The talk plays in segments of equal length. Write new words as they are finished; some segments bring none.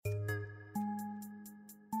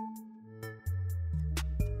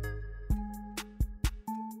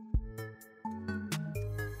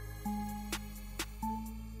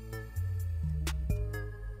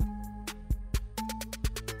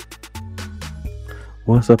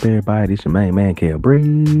What's up, everybody? It's your main man, Kel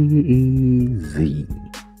Breezy.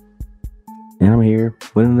 And I'm here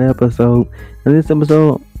with an episode. In this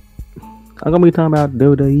episode, I'm going to be talking about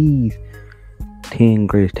WWE's 10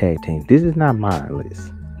 greatest tag teams. This is not my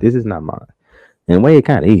list. This is not mine. In a way, it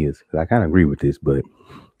kind of is, because I kind of agree with this, but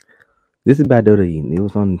this is about WWE. It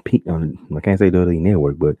was on, I can't say WWE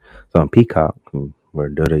Network, but it's on Peacock, where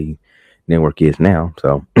WWE Network is now.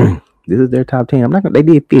 So, this is their top 10. They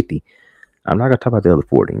did 50. I'm not gonna talk about the other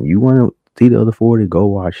 40. You want to see the other 40? Go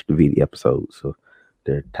watch the video episodes. So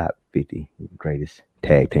their top 50 greatest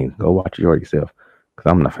tag teams. Go watch it yourself,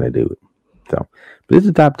 because I'm not gonna do it. So, but this is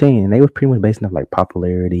the top 10. And they was pretty much based off like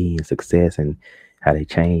popularity and success and how they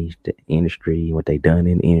changed the industry, what they done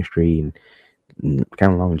in the industry, and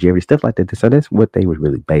kind of longevity stuff like that. So that's what they was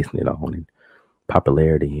really basing it on, and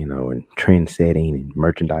popularity, and trend setting and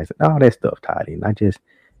merchandise and all that stuff tied in. Not just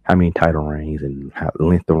how many title reigns and how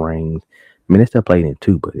length of reigns. I mean, they still played in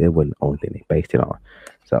too, but it wasn't the only thing they based it on.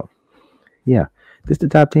 So, yeah, this is the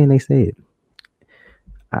top 10 they said.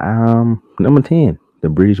 Number 10, the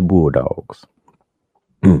British Bulldogs.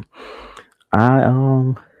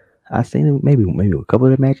 I seen them maybe a couple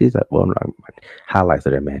of their matches. Well, not highlights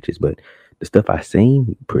of their matches, but the stuff I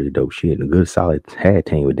seen, pretty dope shit. A good solid tag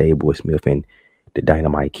team with Dave Boy Smith and the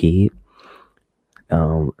Dynamite Kid.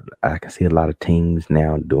 I can see a lot of teams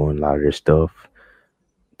now doing a lot of their stuff,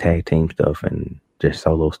 tag team stuff and just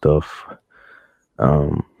solo stuff.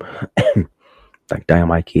 Like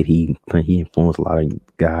Dynamite Kid, he influenced a lot of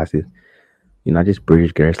guys. Not just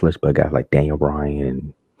British wrestlers, but guys like Daniel Bryan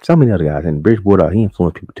and so many other guys. And British Bulldog, he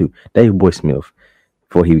influenced people too. David Boy Smith,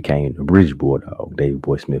 before he became the British Bulldog, David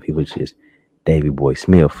Boy Smith, he was just David Boy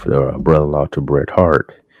Smith, brother-in-law to Bret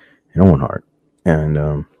Hart and Owen Hart.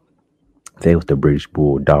 And they was the British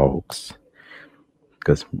Bulldogs,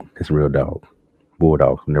 because it's a real dog.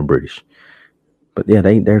 Bulldogs, and they're British. But yeah,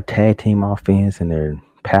 their tag team offense and their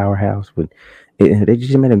powerhouse, they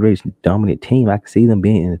just made a great dominant team. I can see them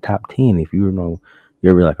being in the top 10. If you're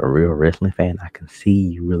really like a real wrestling fan, I can see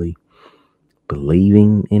you really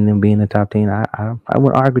believing in them being in the top 10. I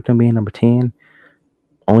would argue with them being number 10,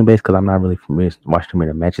 only based because I'm not really familiar with watching them in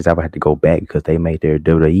the matches. I would have to go back because they made their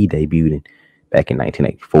WWE debut back in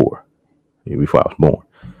 1984, before I was born.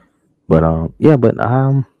 But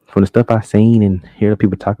from the stuff I've seen and hear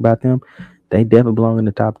people talk about them, they definitely belong in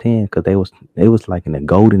the top 10, because they was like in the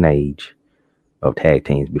golden age of tag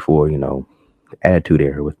teams before, the Attitude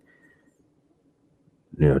Era with,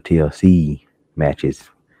 TLC matches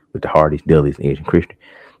with the Hardys, Dudleys, Edge, and Christian.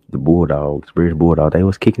 The Bulldogs, British Bulldogs, they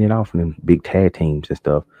was kicking it off in them big tag teams and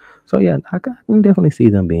stuff. So yeah, I can definitely see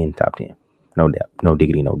them being top 10. No doubt. No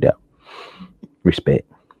diggity, no doubt. Respectfully.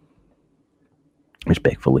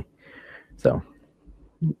 So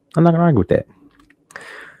I'm not gonna argue with that.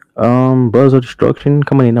 Brothers of Destruction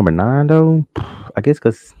coming in number 9 though. I guess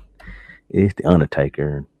because it's the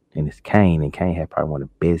Undertaker and it's Kane, and Kane had probably one of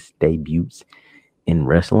the best debuts in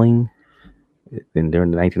wrestling during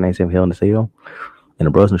the 1997 Hell in a Cell. And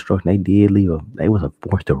the Brothers of Destruction, they was a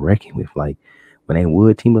force to reckon with. Like, when they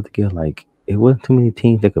would team up together, like, it wasn't too many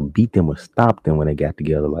teams that could beat them or stop them when they got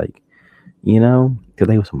together. Like, because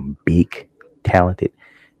they were some big, talented,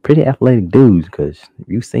 pretty athletic dudes. Because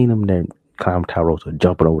you've seen them there climbing top ropes or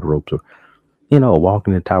jumping over the ropes or,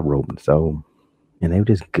 walking the top rope. And they were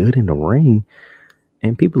just good in the ring.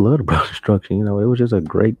 And people love the Brothers of Destruction. It was just a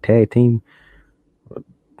great tag team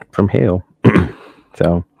from hell.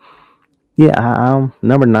 So, yeah, I'm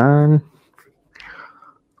number 9.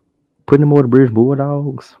 Putting them over the British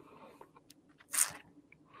Bulldogs.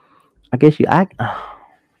 I guess I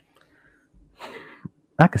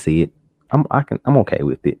can see it. I'm okay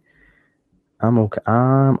with it. I'm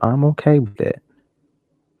okay with that.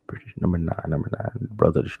 British number 9,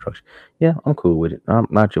 Brother of Destruction. Yeah, I'm cool with it. I'm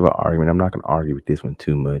not sure about argument. I'm not gonna argue with this one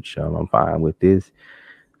too much. I'm fine with this.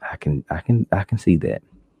 I can see that.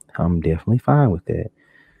 I'm definitely fine with that.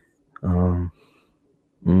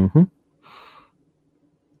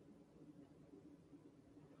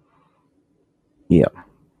 Yeah.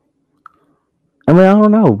 I mean, I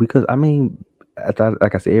don't know, because I thought,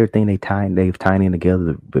 like I said, everything they've tied in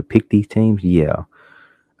together to pick these teams. Yeah,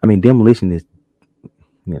 I mean, Demolition is,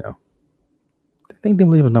 I think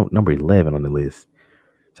Demolition was number 11 on the list,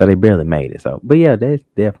 so they barely made it. So, but yeah, that's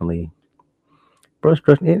definitely Bro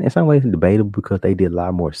Destruction. In some ways, it's debatable because they did a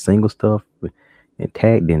lot more single stuff and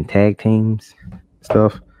tag teams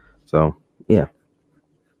stuff. So yeah,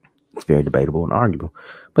 it's very debatable and arguable.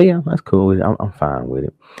 But yeah, that's cool. I'm fine with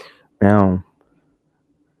it. Now,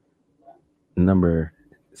 number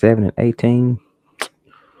 7 and 18.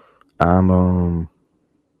 I'm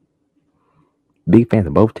big fans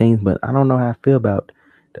of both teams, but I don't know how I feel about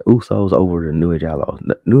The Usos over the New Age Outlaws.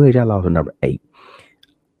 The New Age Outlaws are number 8.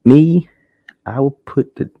 Me, I would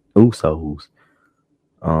put the Usos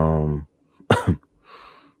um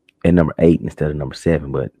at number 8 instead of number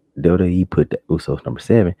 7, but WWE put the Usos number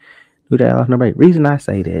 7. New Age Outlaws number 8. Reason I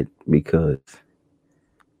say that because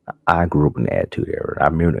I grew up in the Attitude Era. I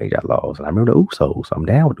remember the Age Outlaws, and I remember the Usos. I'm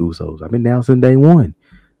down with the Usos. I've been down since day one.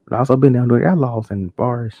 But I also been down with the Outlaws, and as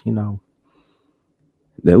far as the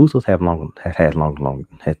Usos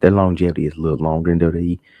has their longevity is a little longer than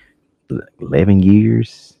WWE. 11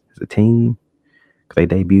 years as a team. Cause they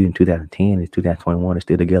debuted in 2010. It's 2021. They're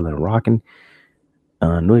still together and rocking.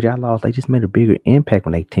 New Age Outlaws, they just made a bigger impact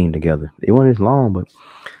when they teamed together. It wasn't as long, but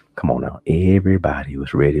come on now. Everybody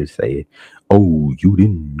was ready to say it. Oh, you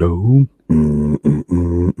didn't know?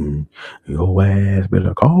 Your ass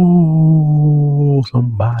better call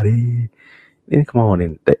somebody. Then come on,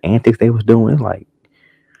 and the antics they was doing, it's like,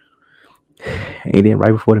 and then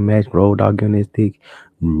right before the match, Road Dogg giving his dick.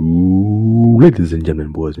 Ladies and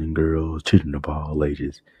gentlemen, boys and girls, children of all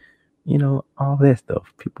ages. All that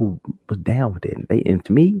stuff. People was down with it. And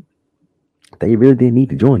to me, they really didn't need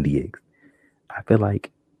to join DX. I feel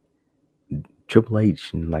like Triple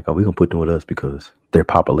H and like, oh, we're gonna put them with us because their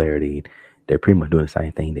popularity, they're pretty much doing the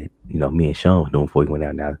same thing that, me and Sean was doing before we went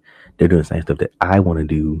out. Now they're doing the same stuff that I want to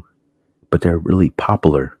do, but they're really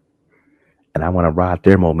popular. And I want to ride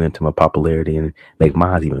their momentum of popularity and make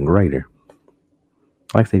mine even greater.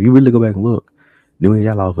 Like I said, if you really go back and look, New Age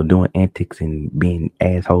Outlaws were doing antics and being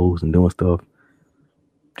assholes and doing stuff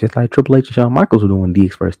just like Triple H and Shawn Michaels were doing when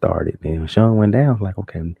DX first started. And when Shawn went down, like,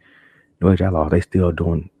 okay, New Age Outlaws, they still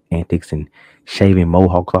doing antics and shaving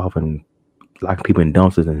mohawks off and locking people in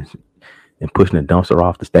dumpsters and pushing the dumpster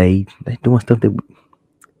off the stage. They doing stuff that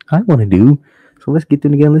I want to do. So let's get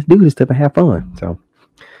them together. Let's do this stuff and have fun. So,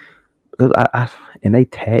 and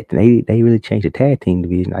they really changed the tag team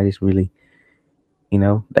division. I just really,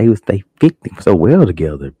 they fit so well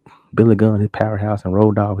together. Billy Gunn, his powerhouse, and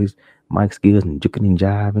Road Dogg, his mic skills and juking and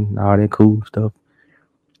jiving, all that cool stuff.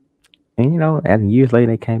 And and years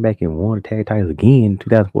later they came back and won the tag titles again in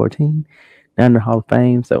 2014. Now in the Hall of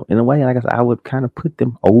Fame. So in a way, like I said, I would kind of put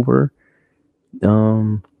them over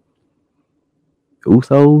Usos.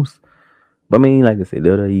 But I mean, like I said,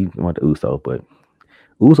 they want the Usos, but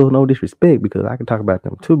Usos, no disrespect, because I can talk about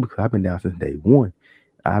them too, because I've been down since day one.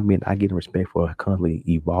 I get them respect for constantly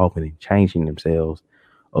evolving and changing themselves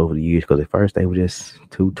over the years. Because at first they were just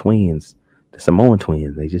two twins, the Samoan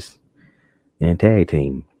twins. They just in a tag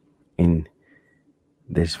team, and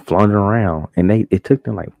they just floundering around. And it took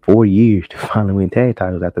them like 4 years to finally win tag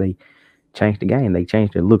titles after they changed the game. They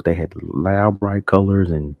changed their look. They had loud, bright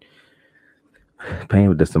colors and paint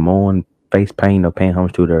with the Samoan face paint or paying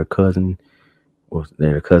homage to their cousin.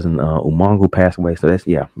 Umongo passed away. So that's,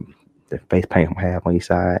 yeah, the face paint half on each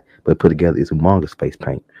side, but put together is Umongo's face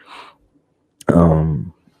paint.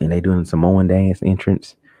 And they doing the Samoan dance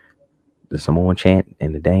entrance, the Samoan chant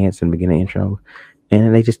and the dance in the beginning intro.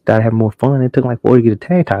 And they just started having more fun. It took like 4 to get the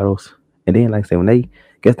tag titles. And then, like I said, when they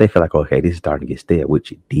feel like, okay, this is starting to get stale,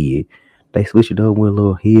 which it did. They switched it up with a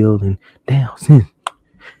little heel and down since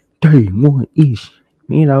day one-ish.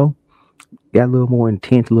 Got a little more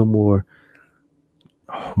intense, a little more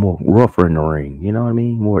rougher in the ring. You know what I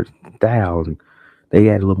mean? More styles. They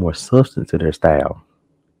added a little more substance to their style.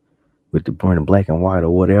 With the wearing black and white or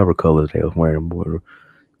whatever colors they was wearing, more,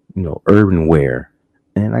 urban wear.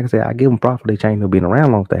 And like I said, I give them props for they changed up being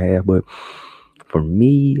around long as they have. But for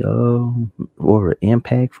me, or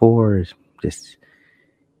impact for is just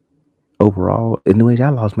overall, the New Age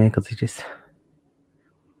Outlaws, man, because it's just,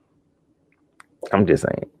 I'm just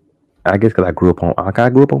saying. I guess because I grew up on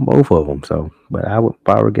both of them. So, but I would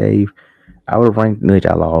have ranked New Age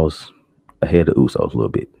Outlaws ahead of Usos a little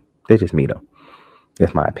bit. That's just me though.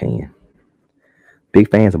 That's my opinion. Big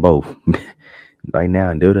fans of both. Right now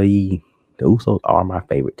in WWE, the Usos are my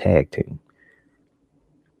favorite tag team.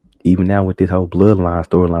 Even now with this whole bloodline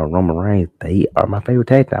storyline with Roman Reigns, they are my favorite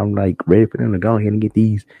tag team. I'm like ready for them to go ahead and get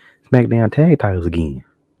these SmackDown tag titles again.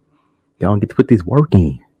 Y'all get to put this work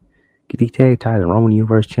in. Get these tag titles, Roman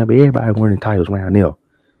Universe Champion, everybody winning titles around there.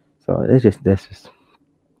 So that's just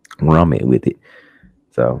where I'm at with it.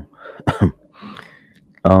 So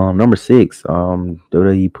number 6,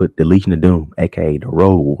 WWE put the Legion of Doom, aka the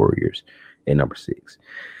Road Warriors, at number 6.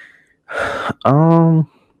 Again,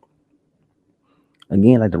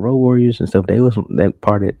 like the Road Warriors and stuff, they was that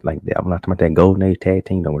part of like I'm not talking about that Golden Age tag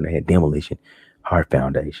team, when they had Demolition, Heart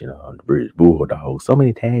Foundation, the British Bulldogs, so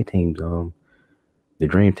many tag teams. The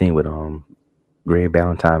Dream Team with Greg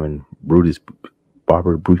Valentine and Brutus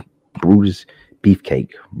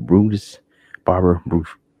Beefcake, Brutus Barber,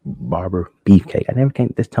 Barber Beefcake. I never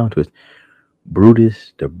came this tongue twist.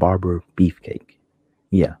 Brutus the Barber Beefcake.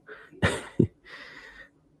 Yeah.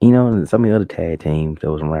 And some of the other tag teams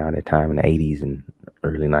that was around that time in the 80s and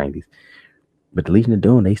early 90s. But the Legion of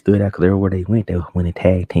Doom, they stood out because everywhere they went, they were winning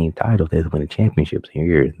tag team titles. They was winning championships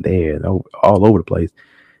here and there and all over the place.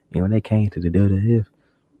 And when they came to the WWF,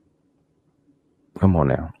 come on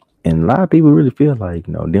now. And a lot of people really feel like,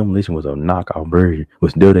 Demolition was a knockoff version,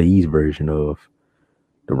 was WWE's version of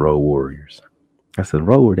the Road Warriors. I said,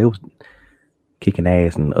 Road Warriors, they was kicking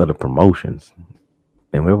ass in other promotions.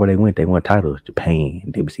 And wherever they went titles. Japan,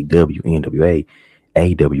 WCW, NWA,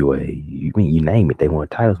 AWA. You name it, they won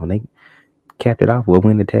titles. When they capped it off with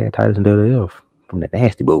winning the tag titles in WWF from the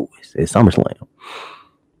Nasty Boys at SummerSlam.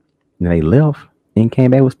 And they left and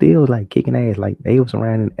came back with still like kicking ass. Like they was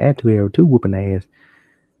around in the Attitude Era too, whooping ass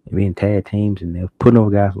and being tag teams. And they were putting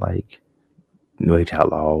over guys like New Age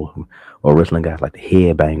Outlaw or wrestling guys like the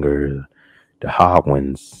Headbangers, the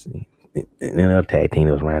Hogwins, and another tag team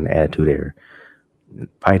that was around the Attitude Era.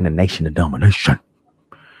 Fighting the Nation of Domination.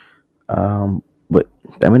 But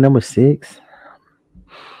I mean, number 6,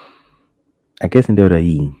 I guess in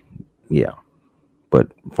WWE, yeah.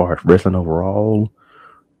 But as far as wrestling overall,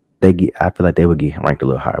 I feel like they would get ranked a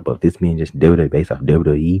little higher. But this being just WWE based off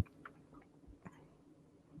WWE,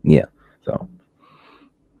 yeah. So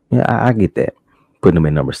yeah, I get that. Putting them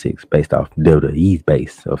in number 6 based off WWE's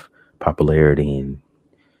base of popularity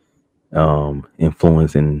and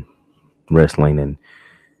influence in wrestling and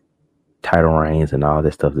title reigns and all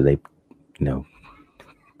that stuff that they,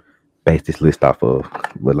 base this list off of.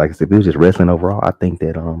 But like I said, if it was just wrestling overall, I think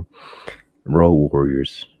that Road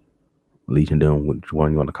Warriors, Legion Doom, which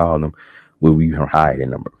one you want to call them, will be higher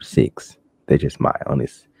than number 6. That's just my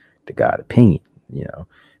honest to God opinion,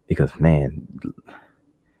 because man,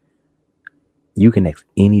 you can ask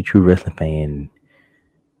any true wrestling fan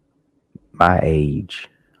my age,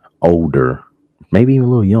 older, maybe even a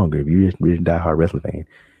little younger, if you're just really diehard wrestling fan,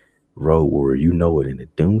 Road Warrior, it in the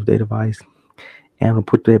Doomsday Device, and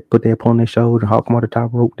put that up on their shoulder, hawk them on the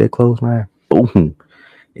top rope, that clothesline, boom.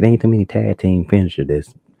 It ain't too many tag team finisher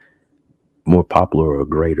that's more popular or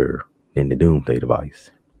greater than the Doomsday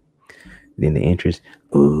Device. Then the entrance,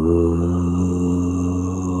 what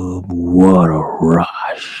a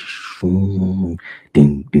rush. Ding,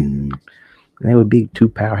 ding. And they were big 2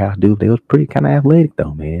 powerhouse dudes. They was pretty kind of athletic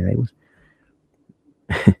though, man. They was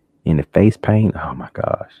in the face paint. Oh my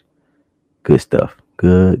gosh. Good stuff.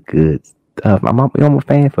 Good stuff. I'm a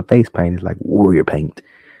fan for face paint. It's like warrior paint.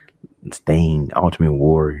 Sting, Ultimate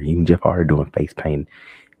Warrior, even Jeff Hardy doing face paint.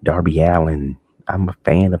 Darby Allin. I'm a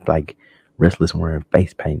fan of like wrestlers wearing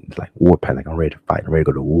face paint. It's like war paint. Like I'm ready to fight. I'm ready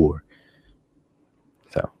to go to war.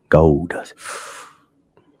 So gold.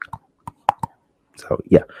 So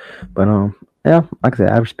yeah, but yeah, like I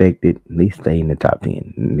said, I respect it. At least stay in the top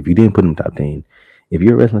 10. And if you didn't put them in the top 10, if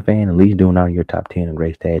you're a wrestling fan, at least doing out of your top 10 of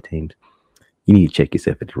great tag teams, you need to check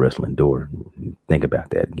yourself at the wrestling door and think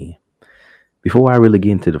about that again. Before I really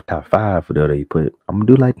get into the top 5 for WWE, I'm gonna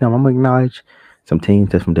do like them. I'm gonna acknowledge some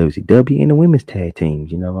teams that's from WCW and the women's tag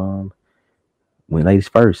teams. When ladies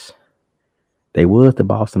first, they was the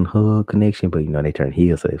Boston Hug connection, but they turned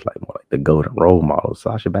heel, so it's like more like the golden role model.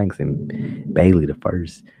 Sasha Banks and Bayley, the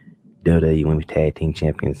first WWE women's tag team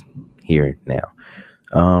champions here now.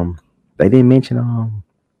 They didn't mention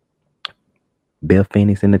Beth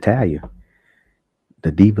Phoenix and Natalya,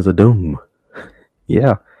 the Divas of Doom.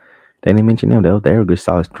 Yeah, they didn't mention them. They were a good,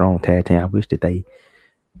 solid, strong tag team.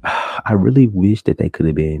 I really wish that they could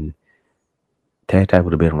have been tag team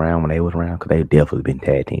would have been around when they was around, because they definitely been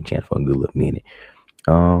tag team champs for a good little minute.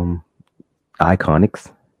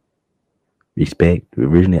 Iconics, respect,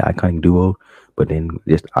 originally Iconic duo, but then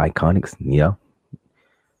just Iconics. Yeah,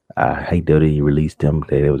 I hate that they released them.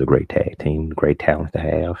 They was a great tag team, great talents to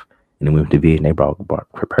have in the women's division. They brought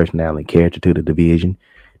personality and character to the division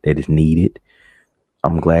that is needed.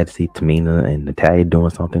 I'm glad to see Tamina and Natalya doing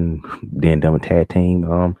something, then done with tag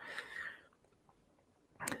team.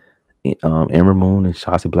 Ember Moon and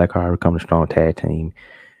Shotzi Blackheart become a strong tag team.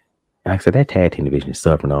 Like I said, that tag team division is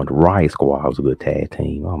suffering on. The Riot Squad was a good tag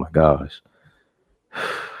team. Oh my gosh.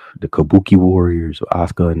 The Kabuki Warriors,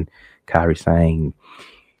 Asuka and Kairi Sane,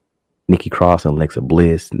 Nikki Cross and Alexa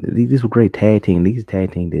Bliss. These were great tag team. These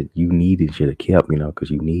tag team that you needed, should have kept, because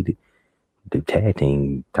you needed the tag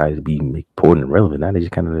team titles to be important and relevant. Now they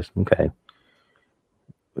just kind of okay.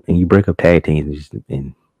 And you break up tag teams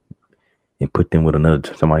and put them with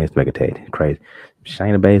somebody else to make a tag team. Crazy.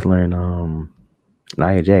 Shayna Baszler and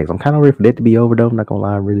Nia Jax. I'm kind of ready for that to be over though. I'm not gonna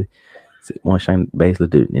lie, I really want Shayna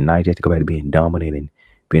Baszler and Nia Jax to go back to being dominant and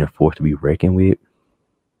being a force to be reckoned with.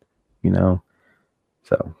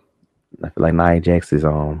 So I feel like Nia Jax is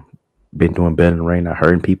been doing better in the ring, not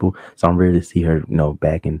hurting people. So I'm ready to see her,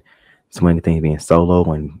 back and swinging things, being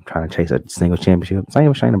solo and trying to chase a single championship. Same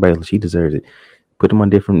with Shayna Baszler, she deserves it. Put them on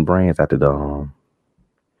different brands after the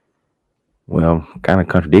well, kind of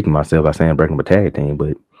contradicting myself by saying breaking up a tag team,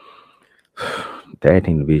 but tag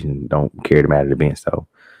team division don't carry the matter event. So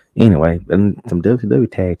anyway, and some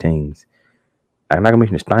WCW tag teams. I'm not gonna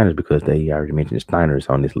mention the Steiners because they already mentioned the Steiners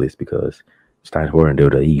on this list because Steiners were in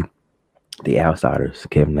WWE. The Outsiders,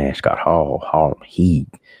 Kevin Nash, Scott Hall, Harlem Heat,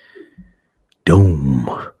 Doom.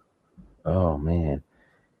 Oh man,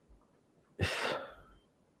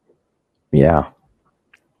 yeah,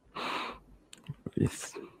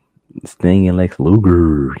 it's Sting and Lex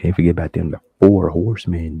Luger. Can't forget about them. The Four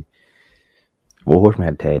Horsemen. Four Horsemen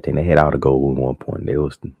had a tag team. They had all the gold at one point. It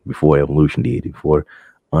was before Evolution did it. Before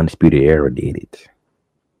Undisputed Era did it.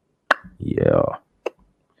 Yeah.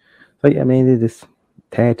 So yeah, man, it's this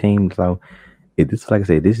tag team. So if this, like I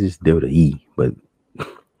said, this is WWE, but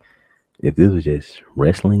if this was just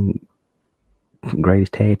wrestling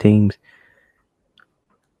greatest tag teams,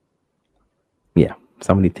 yeah,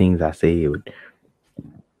 some of the teams I say would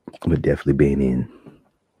definitely be in.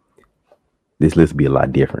 This list would be a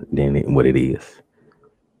lot different than what it is.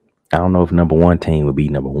 I don't know if number one team would be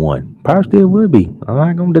number one. Probably still would be. I'm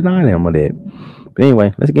not gonna deny them of that. But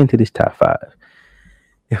anyway, let's get into this top five.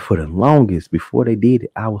 And for the longest, before they did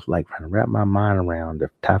it, I was like trying to wrap my mind around the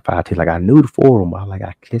top five teams. Like I knew the four of them, but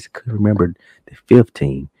I just couldn't remember the fifth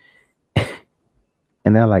team.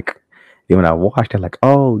 And then then when I watched it, like,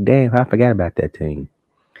 oh damn, I forgot about that team.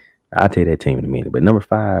 I'll tell you that team in a minute. But number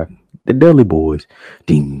five, the Dudley Boys.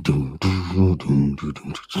 The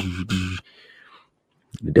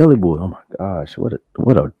Dudley Boys. Oh my gosh, what a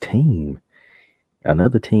team!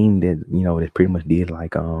 Another team that that pretty much did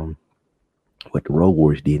like what the Road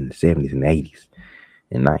Warriors did in the 70s and 80s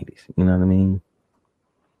and 90s. You know what I mean?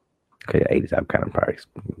 Okay, the 80s, I'm kind of probably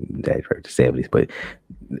exaggerated, the 70s, but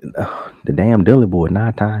the damn Dudley Boy,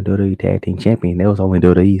 9-time WWE Tag Team Champion, that was only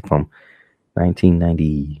WWE from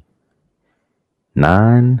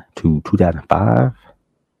 1999 to 2005.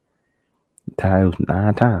 Titles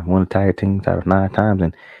 9 times, won the tag team titles 9 times,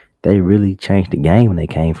 and they really changed the game when they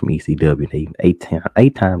came from ECW. They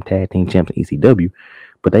eight-time tag team champions in ECW,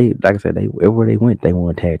 but they, like I said, everywhere they went, they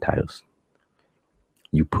won tag titles.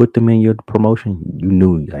 You put them in your promotion, you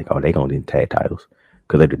knew like, oh, they gonna get tag titles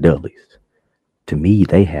because they're the Dudleys. To me,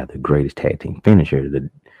 they have the greatest tag team finisher, the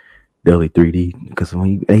Dudley 3D. Because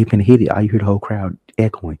when they finna hit it, all you hear the whole crowd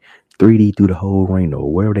echoing 3D through the whole ring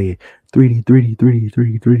or wherever they 3D, 3D, 3D,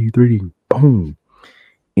 3D, 3D, 3D, boom.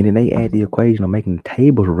 And then they add the equation of making the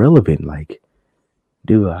tables relevant. Like,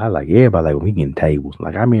 dude, I like everybody like when we getting tables.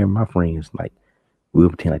 Like I remember my friends like we'll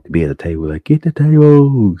pretend like to be at the table, like get the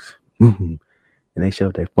tables. And they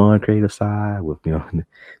showed their fun, creative side with the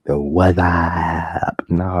what up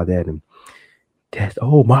and all that, and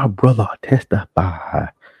my brother testify,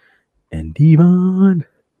 and Devon,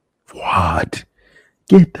 what?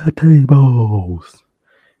 Get the tables.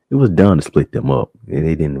 It was done to split them up, and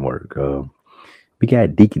it didn't work. We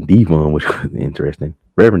got Deacon Devon, which was interesting.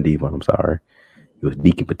 Reverend Devon, I'm sorry. It was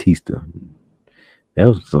Deacon Batista. That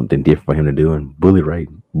was something different for him to do, and Bully Ray,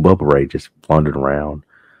 Bubba Ray just floundered around.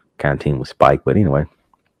 Kind of team with Spike, but anyway.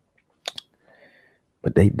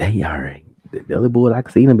 But they are the other boys. I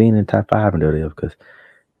can see them being in the top five in WWE because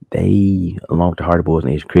they, along with the Hardy Boys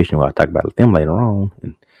and Asian Christian, who I'll talk about them later on,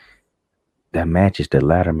 and that matches, the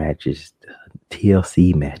ladder matches, the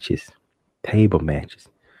TLC matches, table matches,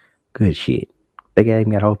 good shit. They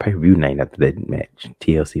even got a whole pay-per-view named after that match,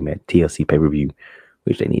 TLC pay-per-view,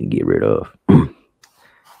 which they need to get rid of.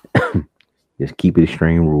 Just keep it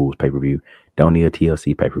Extreme Rules pay-per-view. Don't need a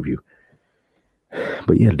TLC pay-per-view.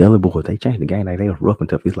 But yeah, the Dudley Boys, they changed the game. Like they was rough and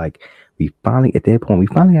tough. It's like at that point, we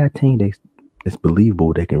finally got a team that's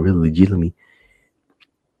believable, that can really legitimately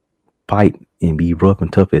fight and be rough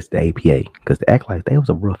and tough as the APA. Because to act like they was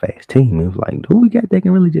a rough ass team, it was like, who we got that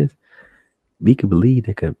can really just, we could believe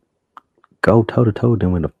they could go toe to toe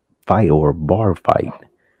them in a fight or a bar fight.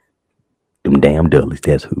 Them damn Dudleys,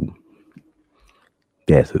 that's who.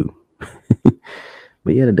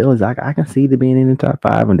 But yeah, the Dudleys, I can see them being in the top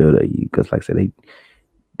five in WWE because, like I said,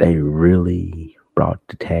 they really brought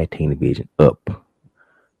the tag team division up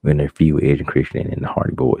when they're few Edge and Christian and the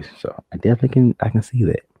Hardy Boys. So I definitely can see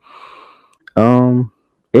that.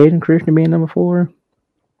 Edge and Christian being number 4.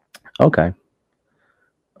 Okay.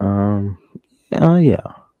 Yeah.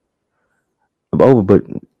 But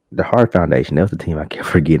the Hart Foundation, that was the team I kept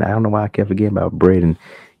forgetting. I don't know why I kept forgetting about Bret and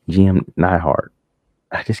Jim Neidhart.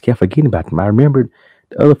 I just kept forgetting about them. I remembered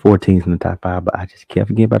the other 4 teams in the top 5, but I just kept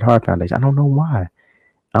forgetting about the Hart Foundation. I don't know why.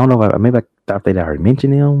 I don't know. Maybe I thought they'd already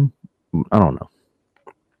mentioned them. I don't know.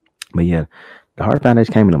 But yeah, the Hart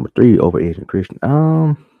Foundation came in number 3 over Edge and Christian.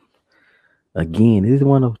 Again, this is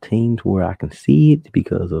one of those teams where I can see it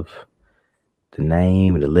because of the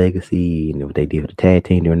name and the legacy and what they did with the tag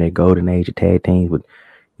team during their golden age of tag teams with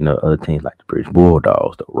other teams like the British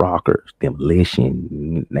Bulldogs, the Rockers,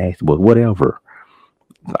 Demolition, Nasty Boys, whatever.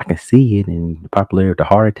 I can see it in the popularity of the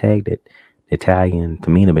heart attack that the Italian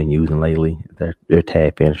Tamina been using lately. Their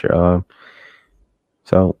tag finisher.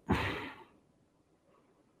 So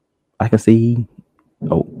I can see.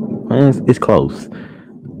 Oh, it's close.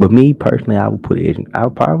 But me personally, I would put Edge. I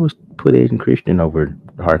would probably put Edge and Christian over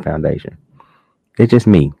the Hart Foundation. It's just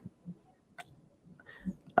me.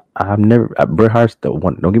 I've never Bret Hart's the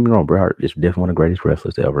one. Don't get me wrong, Bret Hart is definitely one of the greatest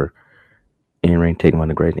wrestlers ever. In ring technique,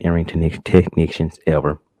 one of the greatest in ring technicians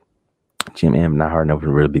ever. Jim M. Not Hart, never was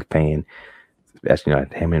a really big fan. Especially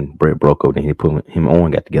him and Bret broke up, then he put him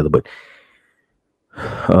on got together. But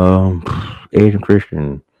Edge and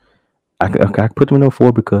Christian, I put them in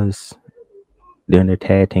 04 because during their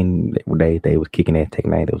tag team they was kicking ass,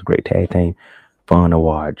 taking ass. It was a great tag team, fun to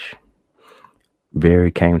watch.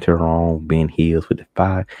 Very came to their own, being heels with the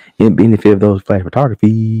 5 and being the 5 of those flash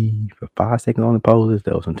photography for 5 seconds on the poses.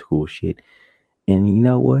 That was some cool shit. And you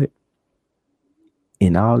know what?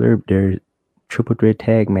 In all their triple threat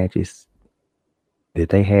tag matches that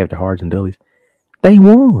they have, the Hards and Dudleys, they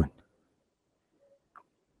won.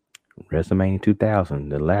 WrestleMania 2000,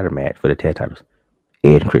 the ladder match for the tag titles,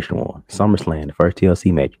 Edge and Christian won. SummerSlam, the first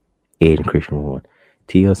TLC match, Edge and Christian won.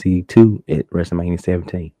 TLC 2 at WrestleMania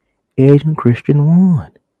 17, Edge and Christian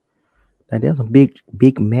won. Like, that was a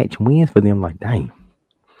big match wins for them. Like, dang.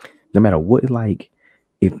 No matter what,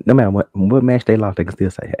 no matter what match they lost, they can still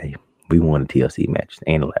say, hey, we won the TLC match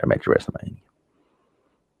and the ladder match at WrestleMania.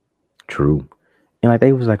 True. And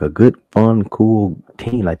they was like a good, fun, cool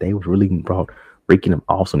team. Like, they was really brought reeking of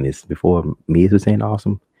awesomeness. Before Miz was saying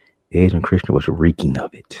awesome, Edge and Christian was reeking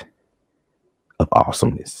of it. Of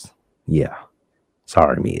awesomeness. Yeah.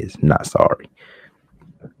 Sorry, Miz. Not sorry.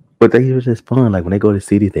 But they was just fun. Like, when they go to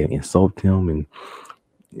cities, they insult them, and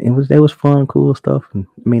it was fun, cool stuff. And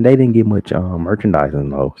I mean, they didn't get much merchandising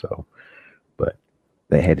though, so but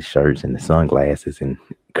they had the shirts and the sunglasses, and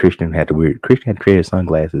Christian had to create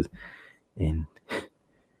sunglasses, and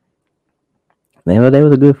they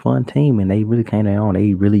was a good fun team, and they really came on.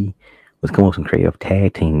 They really was coming with some creative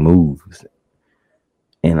tag team moves,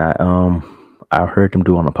 and I heard them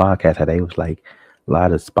do on the podcast how they was like a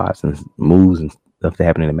lot of spots and moves and stuff that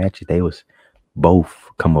happened in the matches. They was both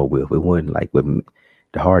come up with. It wasn't like with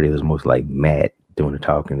the Hardy, it was most like Matt doing the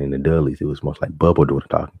talking, and the Dudleys, it was most like Bubba doing the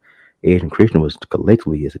talking. Edge and Christian was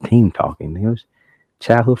collectively as a team talking. They was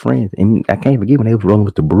childhood friends, and I can't forget when they was rolling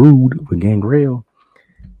with the Brood with Gangrel,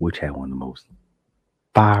 which had one of the most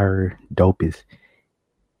dope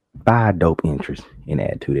entries in the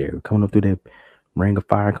Attitude Era. Coming up through that ring of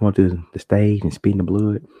fire, coming up to the stage and spitting the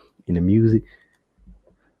blood in the music.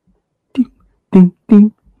 Ding, ding,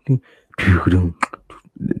 ding, ding, ding.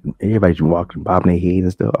 Everybody's walking, bobbing their heads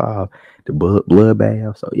and stuff. The blood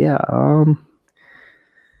bath. So yeah,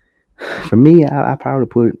 for me, I probably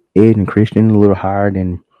put Edge and Christian a little higher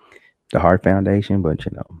than the Hart Foundation, but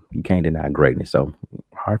you can't deny greatness. So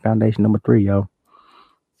Hart Foundation number 3, yo.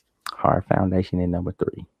 Hart Foundation in number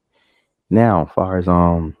 3. Now, as far as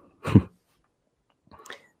number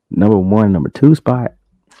 1, number 2 spot,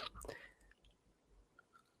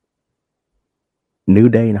 New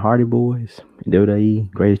Day and Hardy Boys,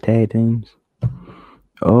 WWE greatest tag teams.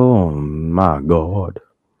 Oh my God,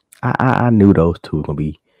 I knew those two were gonna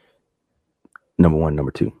be number 1,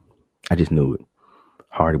 number 2. I just knew it.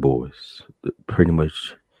 Hardy Boys, pretty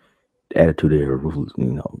much the Attitude Era,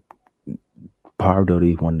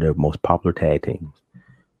 probably one of their most popular tag teams.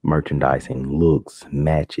 Merchandising, looks,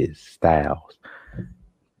 matches, styles.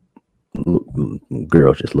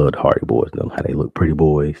 Girls just love the Hardy Boys, though, how they look, pretty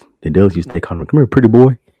boys. The Dudleys used to call them, come here, pretty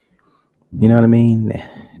boy. You know what I mean?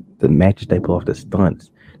 The matches they pull off, the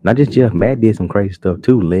stunts. Not just Jeff, Matt did some crazy stuff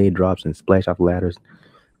too, leg drops and splash off ladders.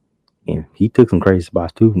 And he took some crazy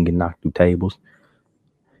spots too, and get knocked through tables,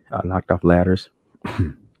 knocked off ladders.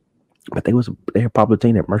 But they're a popular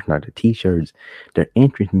team. Their merchandise, their t-shirts, their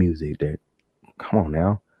entrance music. Come on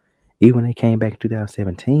now. Even when they came back in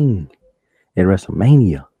 2017 at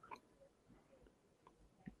WrestleMania,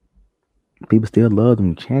 people still love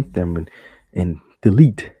them, chant them, and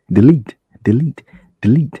delete.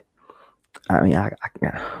 I mean,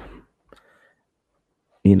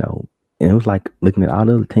 and it was like looking at all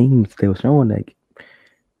the other teams they were showing. Like,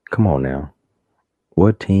 come on now,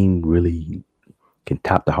 what team really can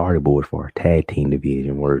top the Hardy Boys for a tag team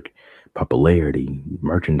division work? popularity,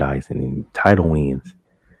 merchandising, and title wins,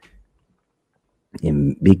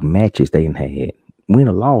 and big matches they had. Win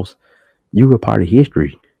or loss, you were part of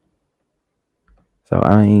history. So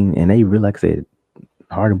I mean, and they really, like I said,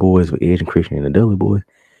 Hardy Boys with Edge and Christian and the Dudley Boys,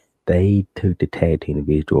 they took the tag team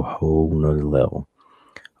division to a whole nother level.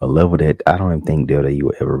 A level that I don't even think WWE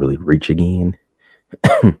will ever really reach again.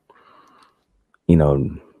 You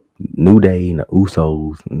know, New Day and the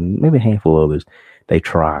Usos, maybe a handful of others, they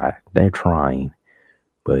try. They're trying.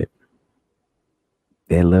 But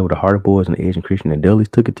that level the Hardy Boys and the Edge and Christian and the Dudleys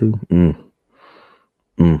took it to,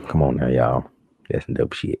 come on now, y'all. That's some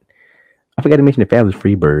dope shit. I forgot to mention the Fabulous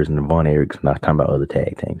Freebirds and the Von Erichs. I'm not talking about other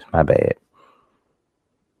tag teams. My bad.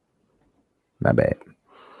 My bad.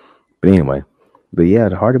 But anyway, but yeah,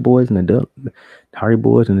 the Hardy Boys and the Hardy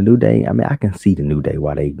Boys and the New Day. I mean, I can see the New Day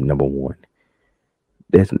why they number one.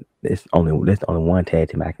 That's the only one tag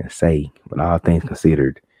team I can say, but all things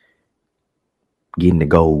considered, getting the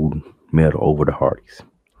gold medal over the Hardys.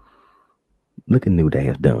 Look at New Day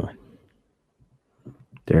has done.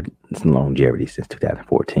 There's longevity since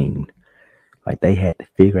 2014. Like they had to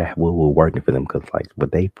figure out what was working for them because like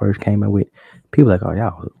what they first came out with, people like, oh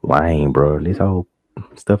y'all lying, bro. This whole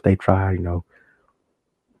stuff they tried,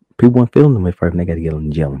 people weren't feeling them at first. And they got to get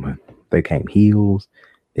them gentlemen. They came heels,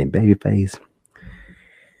 then babyface.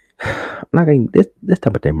 I'm not gonna this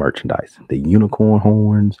type of their merchandise. The unicorn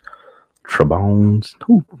horns, trombones.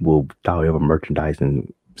 Who will thought ever merchandise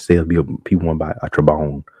and sell people want to buy a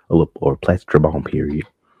trombone or a plastic trombone? Period.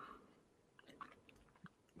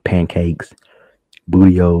 Pancakes,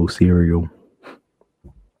 Bootio cereal,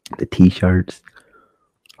 the T-shirts.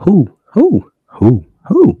 Who?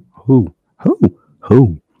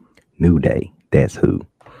 New Day. That's who.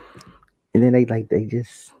 And then they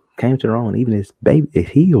just came to their own. Even as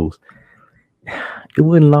heels. It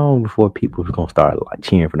wasn't long before people was gonna start like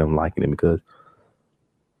cheering for them, liking them, because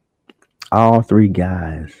all three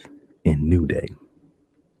guys in New Day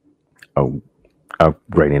are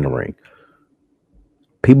great in the ring.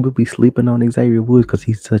 People would be sleeping on Xavier Woods because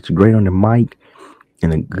he's such great on the mic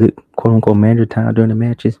and a good quote unquote manager time during the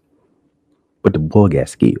matches. But the boy got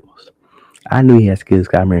skills. I knew he had skills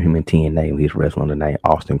because I remember him in TNA when he was wrestling the name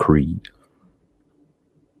Austin Creed.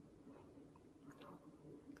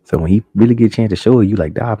 So when he really get a chance to show it, you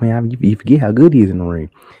like, dog, man, you forget how good he is in the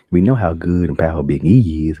ring. We know how good and powerful big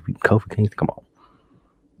he is. Kofi Kingston, come on.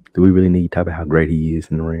 Do we really need to talk about how great he is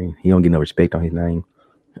in the ring? He don't get no respect on his name.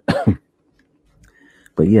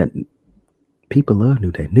 But yeah, people love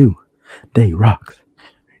New Day. New Day rocks.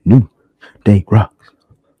 New Day rocks.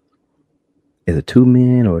 As a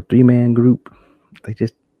 2-man or a 3-man group, they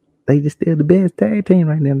just still the best tag team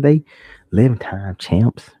right now. They 11-time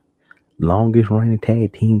champs, longest reigning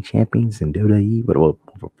tag team champions in WWE, but over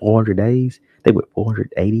 400 days. They were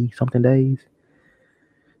 480 something days.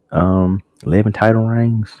 11 title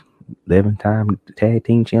reigns, 11-time tag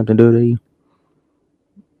team champs in WWE.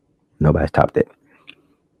 Nobody's topped that.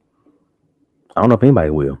 I don't know if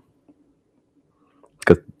anybody will.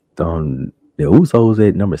 Because the Usos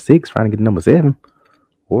at number 6 trying to get to number 7.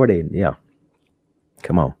 Or yeah.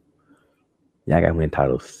 Come on. Y'all got to win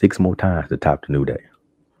titles 6 more times to top the New Day.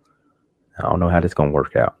 I don't know how this going to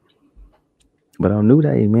work out. But on New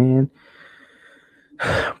Day, man,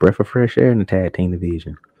 breath of fresh air in the tag team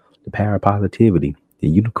division. The power of positivity. The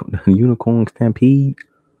unicorn stampede.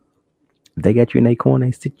 If they got you in their corner,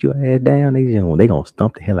 they sit your ass down, they going to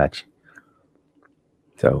stump the hell out you.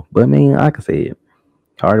 So, but I mean, like I said,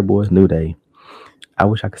 Hardy Boys, New Day. I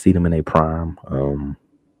wish I could see them in their prime.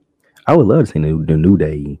 I would love to see the New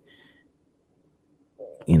Day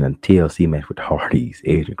in a TLC match with the Hardys,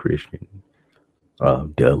 Edge and Christian,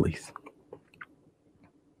 Dudleys.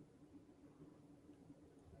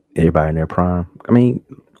 Everybody in their prime. I mean,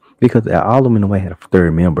 because all of them in a way had a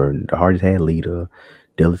third member. The Hardys had Lita,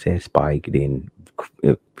 Dudleys had Spike, then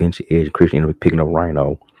eventually Edge and Christian ended up picking up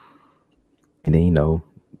Rhino. And then,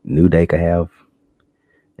 New Day could have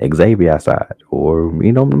Xavier outside, or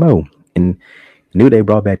no. And New Day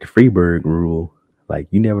brought back the Freebird rule. Like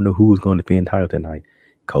you never know who was going to defend the title tonight.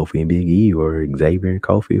 Kofi and Big E, or Xavier and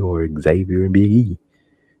Kofi, or Xavier and Big E.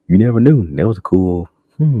 You never knew. That was a cool.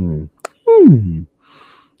 So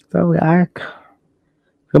there's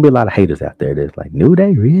gonna be a lot of haters out there that's like, New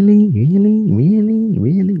Day, really?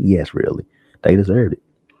 Yes, really. They deserved it.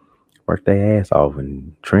 Worked their ass off,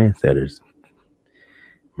 and trendsetters.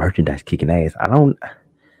 Merchandise kicking ass.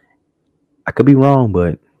 I could be wrong,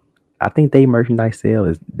 but I think they merchandise sale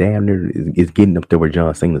is damn near is getting up there where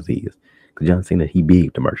John Cena's is. Because John Cena, he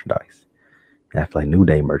big the merchandise. And I feel like New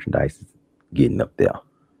Day merchandise is getting up there.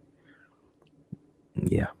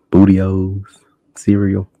 Yeah. Bootios,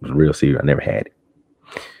 cereal. It was real cereal. I never had it.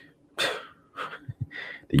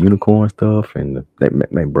 The unicorn stuff and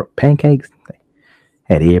pancakes.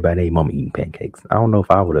 Had everybody, their mama eating pancakes. I don't know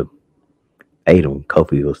if I would have ate them.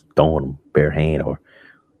 Kofi was throwing them bare hand or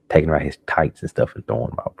taking out his tights and stuff and throwing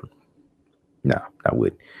them out. No, I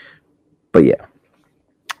wouldn't. But yeah.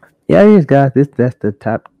 Yeah, it is, guys. That's the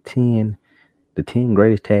top 10, the 10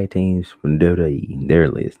 greatest tag teams from WWE. Their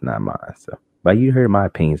list, not mine. So, but you heard my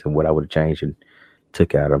opinions of what I would have changed and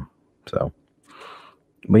took out of them. So,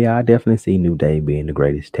 but yeah, I definitely see New Day being the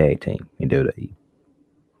greatest tag team in WWE.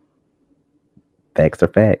 Facts are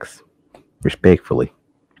facts, respectfully.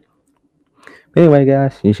 But anyway,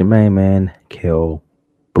 guys, it's your main man, Kel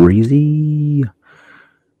Breezy.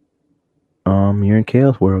 You're in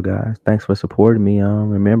Kel's world, guys. Thanks for supporting me.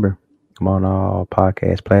 Remember, I'm on all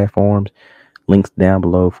podcast platforms. Links down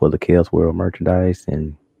below for the Kel's World merchandise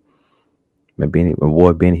and my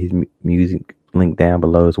boy Benny his music link down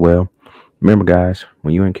below as well. Remember, guys,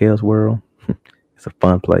 when you're in Kel's World, it's a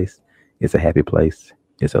fun place. It's a happy place.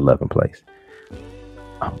 It's a loving place.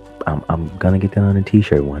 I'm gonna get that on a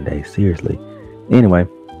t-shirt one day. Seriously. Anyway,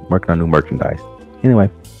 working on new merchandise. Anyway,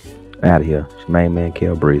 out of here. It's your main man,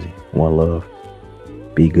 Kel Breezy. One love.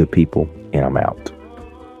 Be good people, and I'm out.